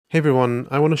Hey everyone,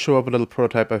 I want to show up a little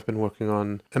prototype I've been working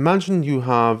on. Imagine you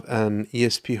have an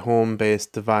ESPHome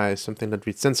based device, something that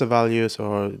reads sensor values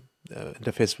or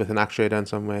interfaces with an actuator in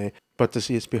some way. But this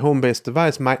ESPHome based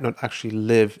device might not actually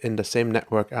live in the same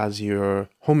network as your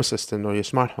home assistant or your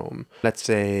smart home. Let's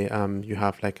say you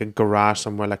have like a garage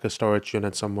somewhere, like a storage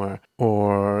unit somewhere,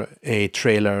 or a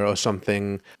trailer or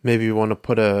something. Maybe you want to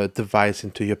put a device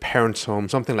into your parents' home,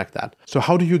 something like that. So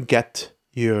how do you get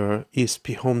your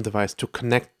ESPHome device to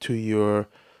connect to your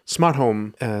smart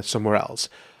home somewhere else?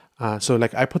 So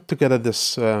like I put together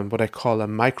this what I call a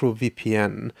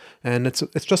Micro-VPN, and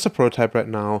it's just a prototype right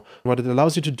now. What it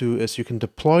allows you to do is you can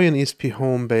deploy an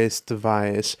ESPHome based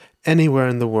device anywhere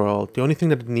in the world. The only thing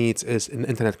that it needs is an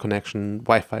internet connection,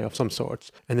 Wi-Fi of some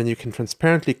sorts, and then you can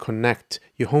transparently connect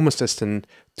your home assistant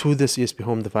to this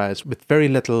ESPHome device with very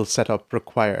little setup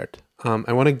required.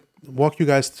 I want to walk you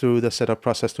guys through the setup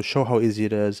process to show how easy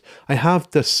it is. I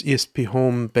have this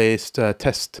ESPHome based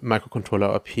test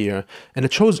microcontroller up here, and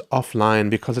it shows offline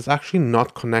because it's actually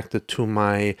not connected to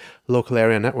my local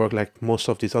area network like most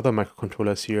of these other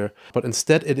microcontrollers here, but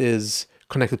instead it is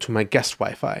connected to my guest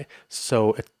Wi-Fi.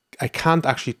 So I can't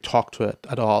actually talk to it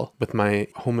at all with my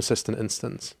Home Assistant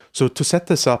instance. So to set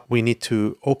this up, we need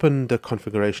to open the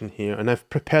configuration here, and I've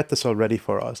prepared this already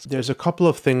for us. There's a couple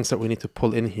of things that we need to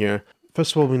pull in here.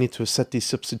 First of all, we need to set these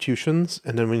substitutions,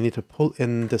 and then we need to pull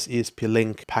in this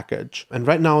ESP-Link package. And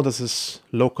right now, this is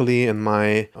locally on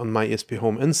my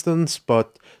ESPHome instance,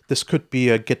 but this could be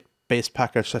a Git-based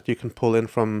package that you can pull in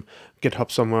from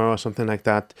GitHub somewhere or something like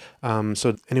that.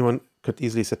 So anyone could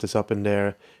easily set this up in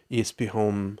their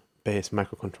ESPHome based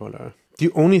microcontroller.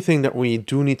 The only thing that we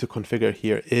do need to configure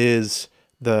here is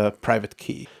the private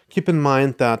key. Keep in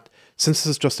mind that since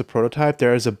this is just a prototype,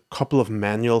 there is a couple of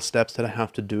manual steps that I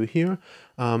have to do here.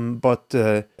 But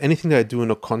anything that I do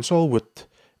in a console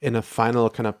in a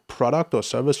final kind of product or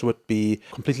service would be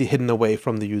completely hidden away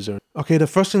from the user. Okay, the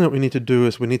first thing that we need to do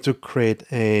is we need to create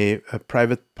a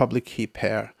private public key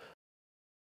pair.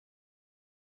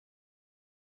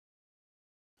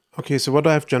 Okay, so what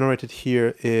I've generated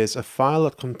here is a file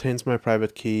that contains my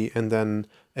private key, and then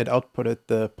it outputted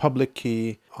the public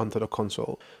key onto the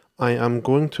console. I am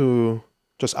going to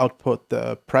just output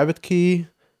the private key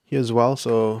here as well,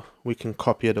 so we can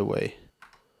copy it away.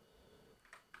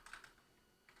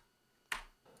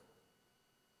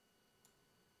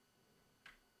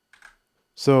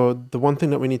 So the one thing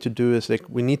that we need to do is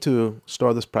we need to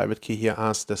store this private key here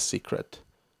as the secret.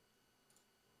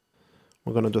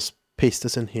 We're going to just paste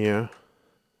this in here,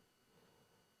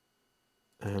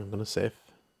 and I'm going to save.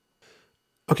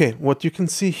 Okay, what you can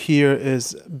see here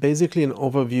is basically an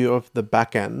overview of the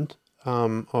backend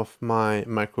of my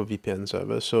Micro-VPN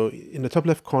server. So in the top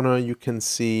left corner, you can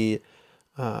see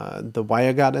the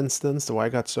WireGuard instance, the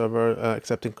WireGuard server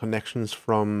accepting connections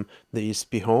from the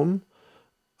ESPHome.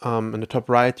 In the top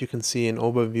right, you can see an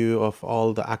overview of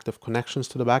all the active connections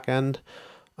to the backend.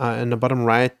 In the bottom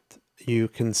right, you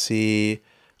can see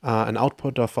an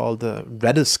output of all the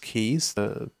Redis keys.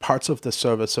 Parts of the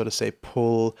server, so to say,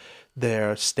 pull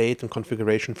their state and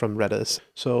configuration from Redis.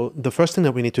 So the first thing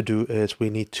that we need to do is we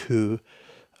need to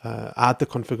add the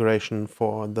configuration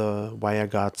for the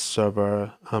WireGuard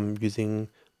server using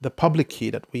the public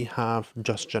key that we have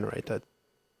just generated.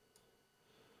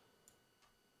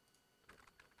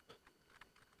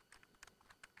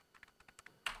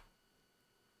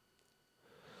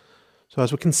 So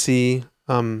as we can see,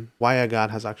 WireGuard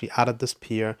has actually added this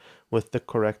peer with the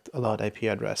correct allowed IP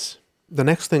address. The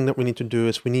next thing that we need to do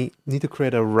is we need to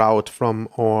create a route from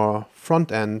our front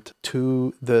end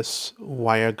to this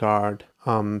WireGuard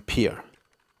peer.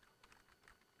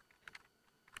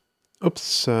 Oops,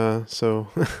 so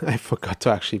I forgot to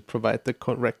actually provide the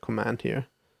correct command here.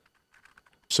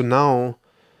 So now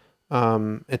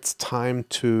it's time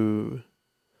to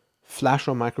flash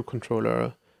our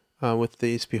microcontroller with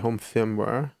the ESPHome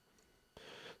firmware.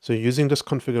 So using this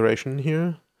configuration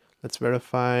here, let's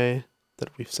verify that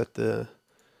we've set the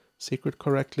secret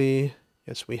correctly.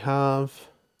 Yes, we have.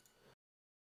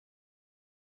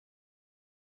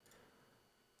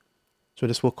 So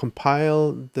this will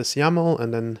compile this YAML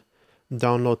and then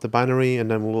download the binary,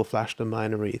 and then we will flash the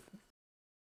binary.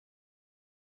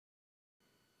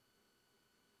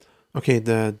 Okay,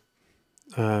 the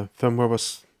firmware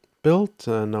was built.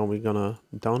 Now we're gonna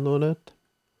download it.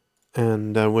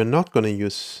 And we're not going to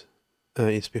use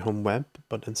ESPHome Web,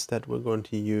 but instead we're going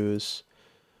to use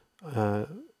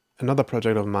another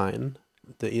project of mine,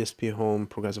 the ESPHome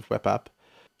Progressive Web App,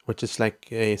 which is like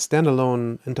a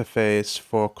standalone interface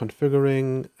for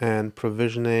configuring and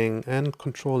provisioning and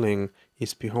controlling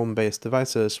ESPHome-based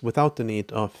devices without the need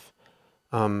of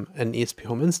an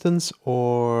ESPHome instance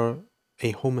or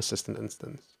a Home Assistant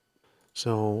instance.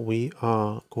 So we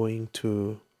are going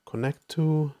to connect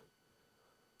to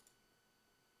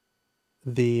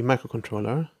the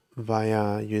microcontroller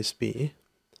via USB,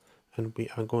 and we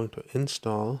are going to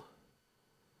install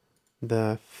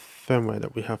the firmware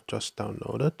that we have just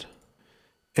downloaded.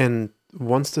 And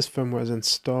once this firmware is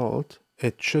installed,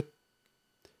 it should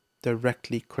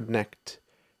directly connect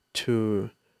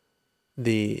to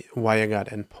the WireGuard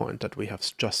endpoint that we have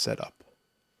just set up.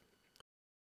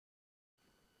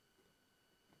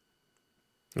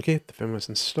 Okay, the firmware is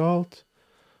installed.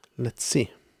 Let's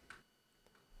see.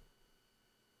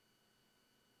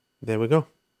 There we go.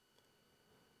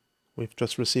 We've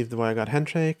just received the WireGuard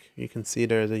handshake. You can see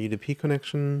there's a UDP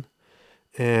connection,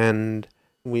 and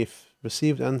we've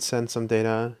received and sent some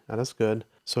data. That is good.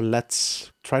 So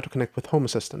let's try to connect with Home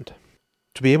Assistant.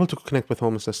 To be able to connect with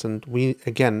Home Assistant, we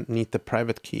again need the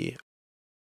private key.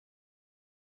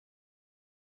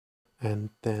 And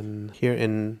then here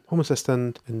in Home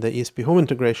Assistant, in the ESPHome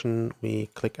integration, we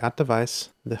click Add Device.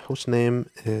 The host name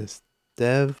is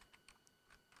dev.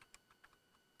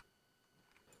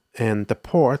 And the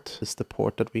port is the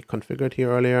port that we configured here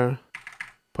earlier.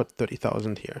 Put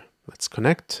 30,000 here. Let's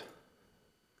connect.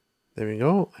 There we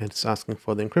go. It's asking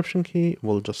for the encryption key.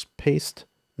 We'll just paste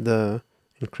the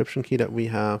encryption key that we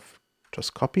have.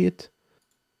 Just copy it.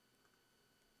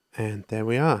 And there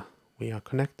we are. We are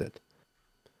connected.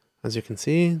 As you can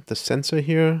see, the sensor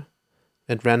here,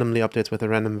 it randomly updates with a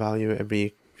random value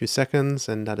every few seconds,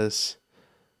 and that is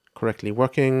correctly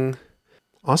working.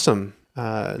 Awesome.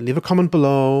 Leave a comment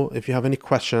below if you have any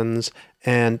questions,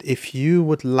 and if you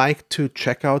would like to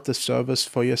check out the service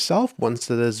for yourself once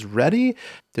it is ready,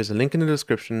 there's a link in the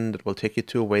description that will take you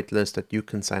to a waitlist that you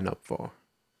can sign up for.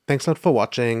 Thanks a lot for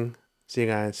watching. See you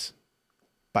guys.